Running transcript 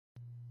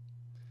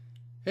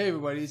Hey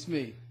everybody, it's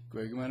me,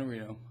 Gregory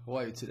Mannarino. How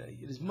are you today?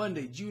 It is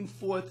Monday, June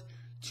 4th,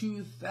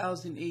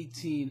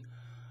 2018.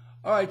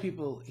 Alright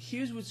people,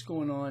 here's what's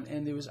going on,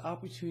 and there is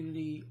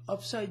opportunity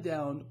upside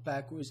down,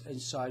 backwards, and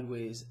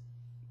sideways.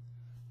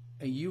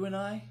 And you and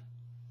I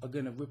are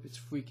going to rip its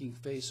freaking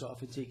face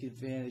off and take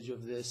advantage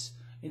of this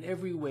in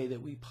every way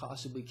that we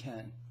possibly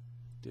can.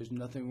 There's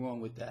nothing wrong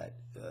with that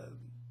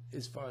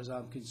as far as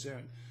I'm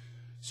concerned.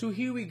 So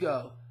here we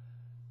go.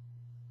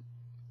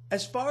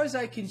 As far as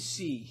I can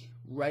see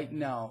right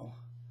now,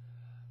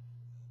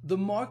 the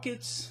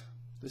markets,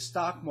 the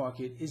stock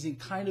market, is in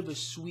kind of a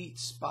sweet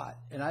spot.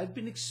 And I've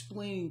been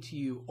explaining to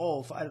you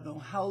all for I don't know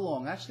how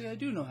long, actually I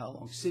do know how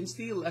long, since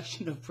the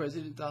election of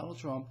President Donald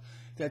Trump,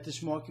 that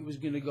this market was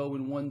going to go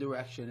in one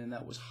direction, and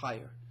that was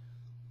higher.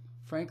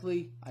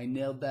 Frankly, I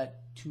nailed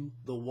that to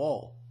the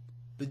wall.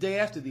 The day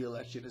after the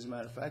election, as a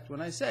matter of fact,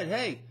 when I said,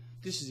 hey,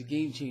 this is a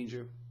game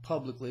changer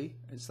publicly,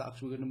 and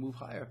stocks were going to move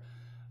higher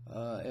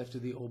after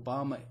the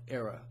Obama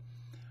era.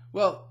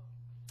 Well,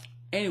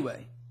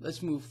 anyway,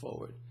 let's move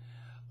forward.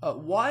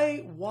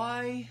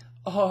 Why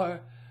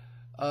are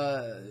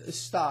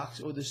stocks,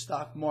 or the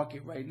stock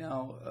market right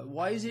now,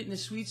 why is it in a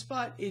sweet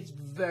spot? It's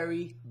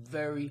very,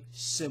 very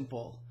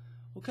simple.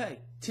 Okay,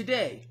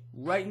 today,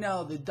 right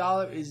now, the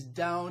dollar is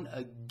down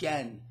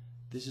again.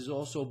 This is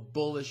also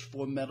bullish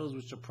for metals,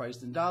 which are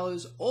priced in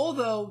dollars,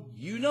 although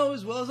you know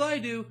as well as I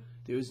do,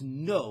 there is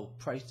no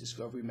price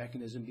discovery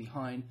mechanism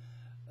behind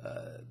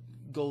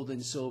gold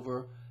and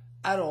silver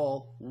at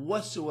all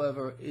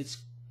whatsoever. It's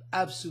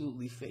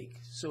absolutely fake.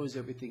 So is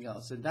everything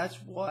else. And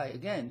that's why,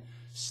 again,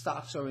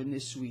 stocks are in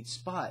this sweet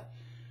spot.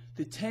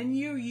 The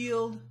 10-year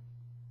yield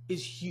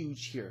is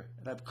huge here,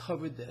 and I've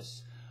covered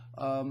this.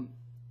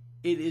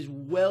 It is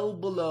well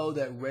below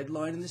that red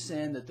line in the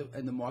sand,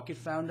 and the market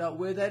found out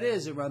where that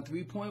is, around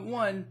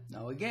 3.1.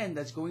 Now, again,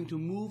 that's going to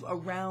move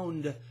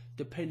around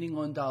depending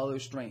on dollar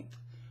strength.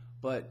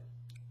 But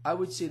I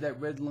would say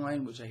that red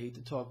line, which I hate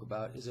to talk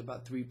about, is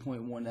about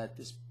 3.1 at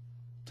this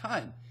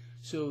time.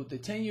 So the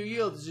 10-year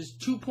yield is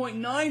just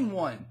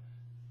 2.91.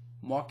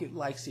 Market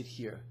likes it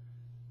here.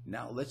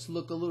 Now let's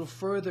look a little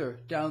further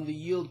down the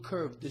yield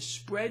curve. The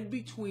spread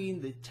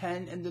between the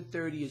 10 and the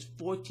 30 is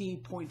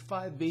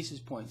 14.5 basis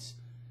points.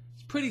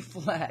 It's pretty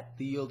flat,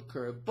 the yield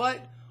curve,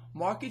 but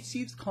market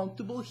seems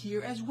comfortable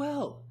here as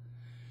well.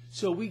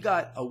 So we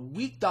got a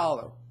weak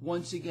dollar.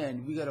 Once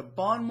again, we got a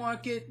bond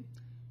market.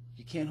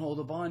 You can't hold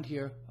a bond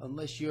here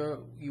unless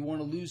you want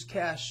to lose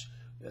cash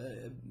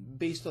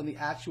based on the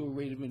actual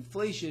rate of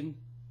inflation.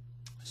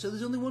 So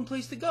there's only one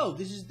place to go.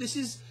 This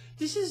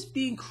is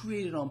being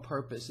created on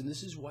purpose, and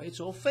this is why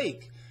it's all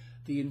fake.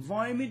 The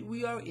environment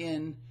we are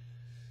in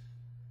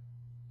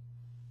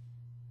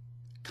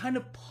kind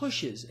of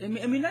pushes, I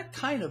mean not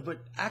kind of, but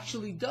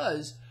actually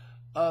does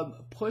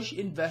push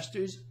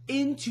investors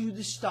into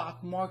the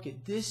stock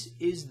market. This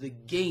is the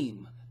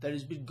game that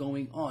has been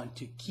going on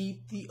to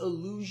keep the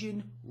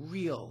illusion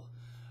real.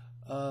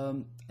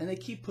 And they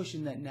keep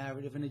pushing that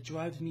narrative, and it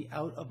drives me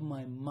out of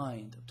my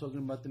mind. I'm talking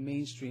about the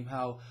mainstream,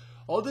 how,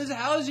 oh, there's a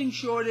housing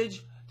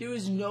shortage. There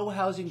is no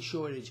housing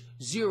shortage.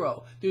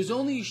 Zero. There's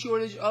only a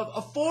shortage of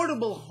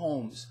affordable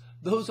homes,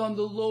 those on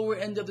the lower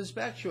end of the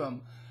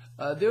spectrum.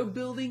 They're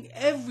building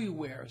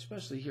everywhere,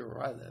 especially here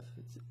where I live.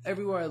 It's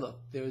everywhere I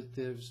look,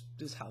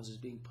 there's houses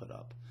being put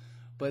up.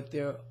 But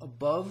they're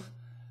above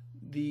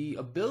the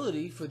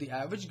ability for the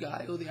average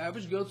guy or the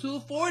average girl to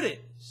afford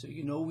it. So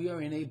you know we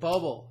are in a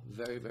bubble.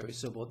 Very, very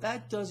simple.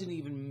 That doesn't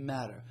even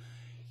matter.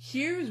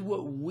 Here's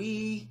what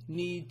we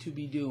need to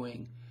be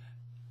doing.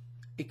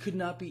 It could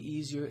not be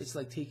easier. It's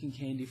like taking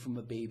candy from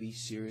a baby,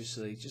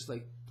 seriously. Just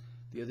like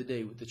the other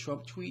day with the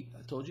Trump tweet.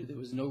 I told you there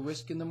was no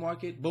risk in the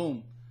market.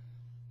 Boom.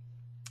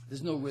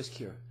 There's no risk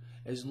here.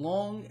 As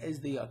long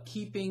as they are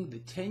keeping the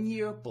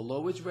 10-year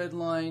below its red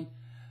line,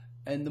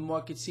 and the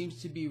market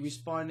seems to be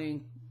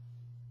responding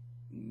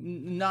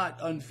not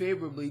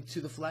unfavorably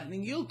to the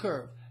flattening yield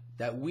curve.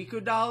 That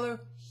weaker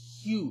dollar,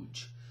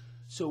 huge.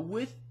 So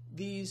with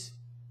these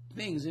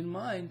things in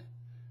mind,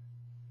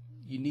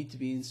 you need to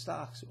be in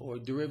stocks or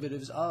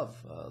derivatives of,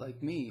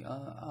 like me.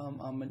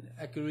 I'm an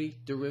equity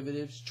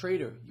derivatives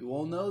trader. You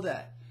all know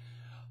that.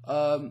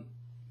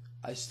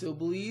 I still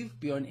believe,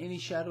 beyond any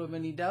shadow of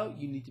any doubt,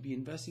 you need to be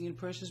investing in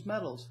precious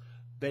metals,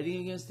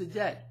 betting against the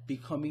debt,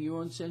 becoming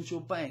your own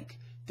central bank.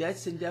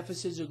 Debts and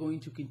deficits are going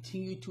to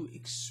continue to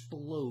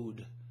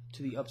explode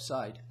to the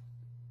upside,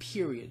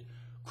 period.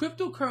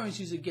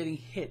 Cryptocurrencies are getting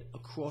hit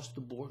across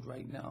the board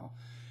right now.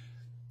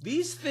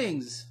 These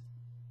things,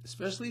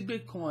 especially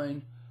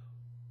Bitcoin,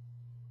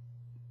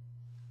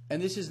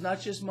 and this is not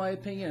just my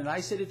opinion, and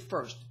I said it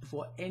first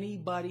before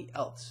anybody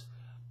else,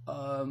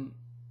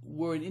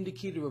 were an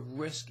indicator of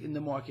risk in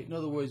the market. In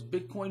other words,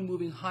 Bitcoin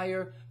moving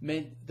higher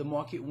meant the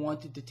market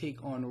wanted to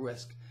take on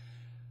risk.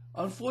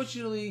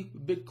 Unfortunately,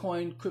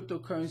 Bitcoin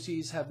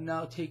cryptocurrencies have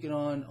now taken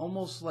on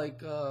almost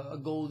like a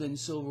gold and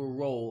silver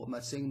role. I'm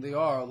not saying they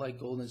are like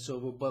gold and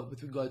silver, but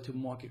with regard to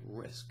market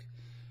risk.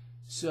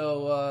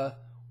 So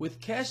with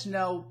cash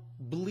now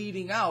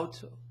bleeding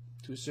out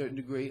to a certain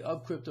degree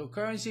of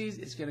cryptocurrencies,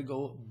 it's going to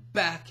go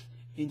back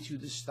into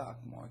the stock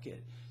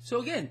market. So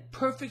again,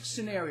 perfect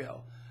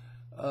scenario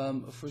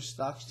for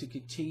stocks to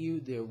continue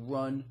their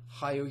run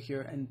higher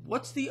here. And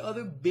what's the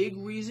other big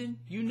reason?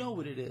 You know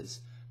what it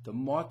is. The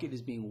market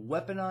is being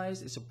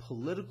weaponized. It's a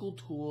political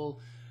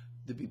tool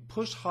to be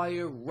pushed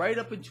higher right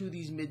up into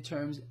these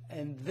midterms,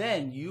 and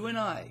then you and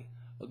I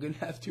are going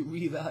to have to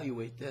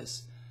reevaluate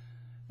this.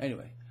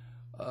 Anyway,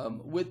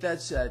 with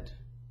that said,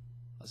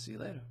 I'll see you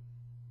later.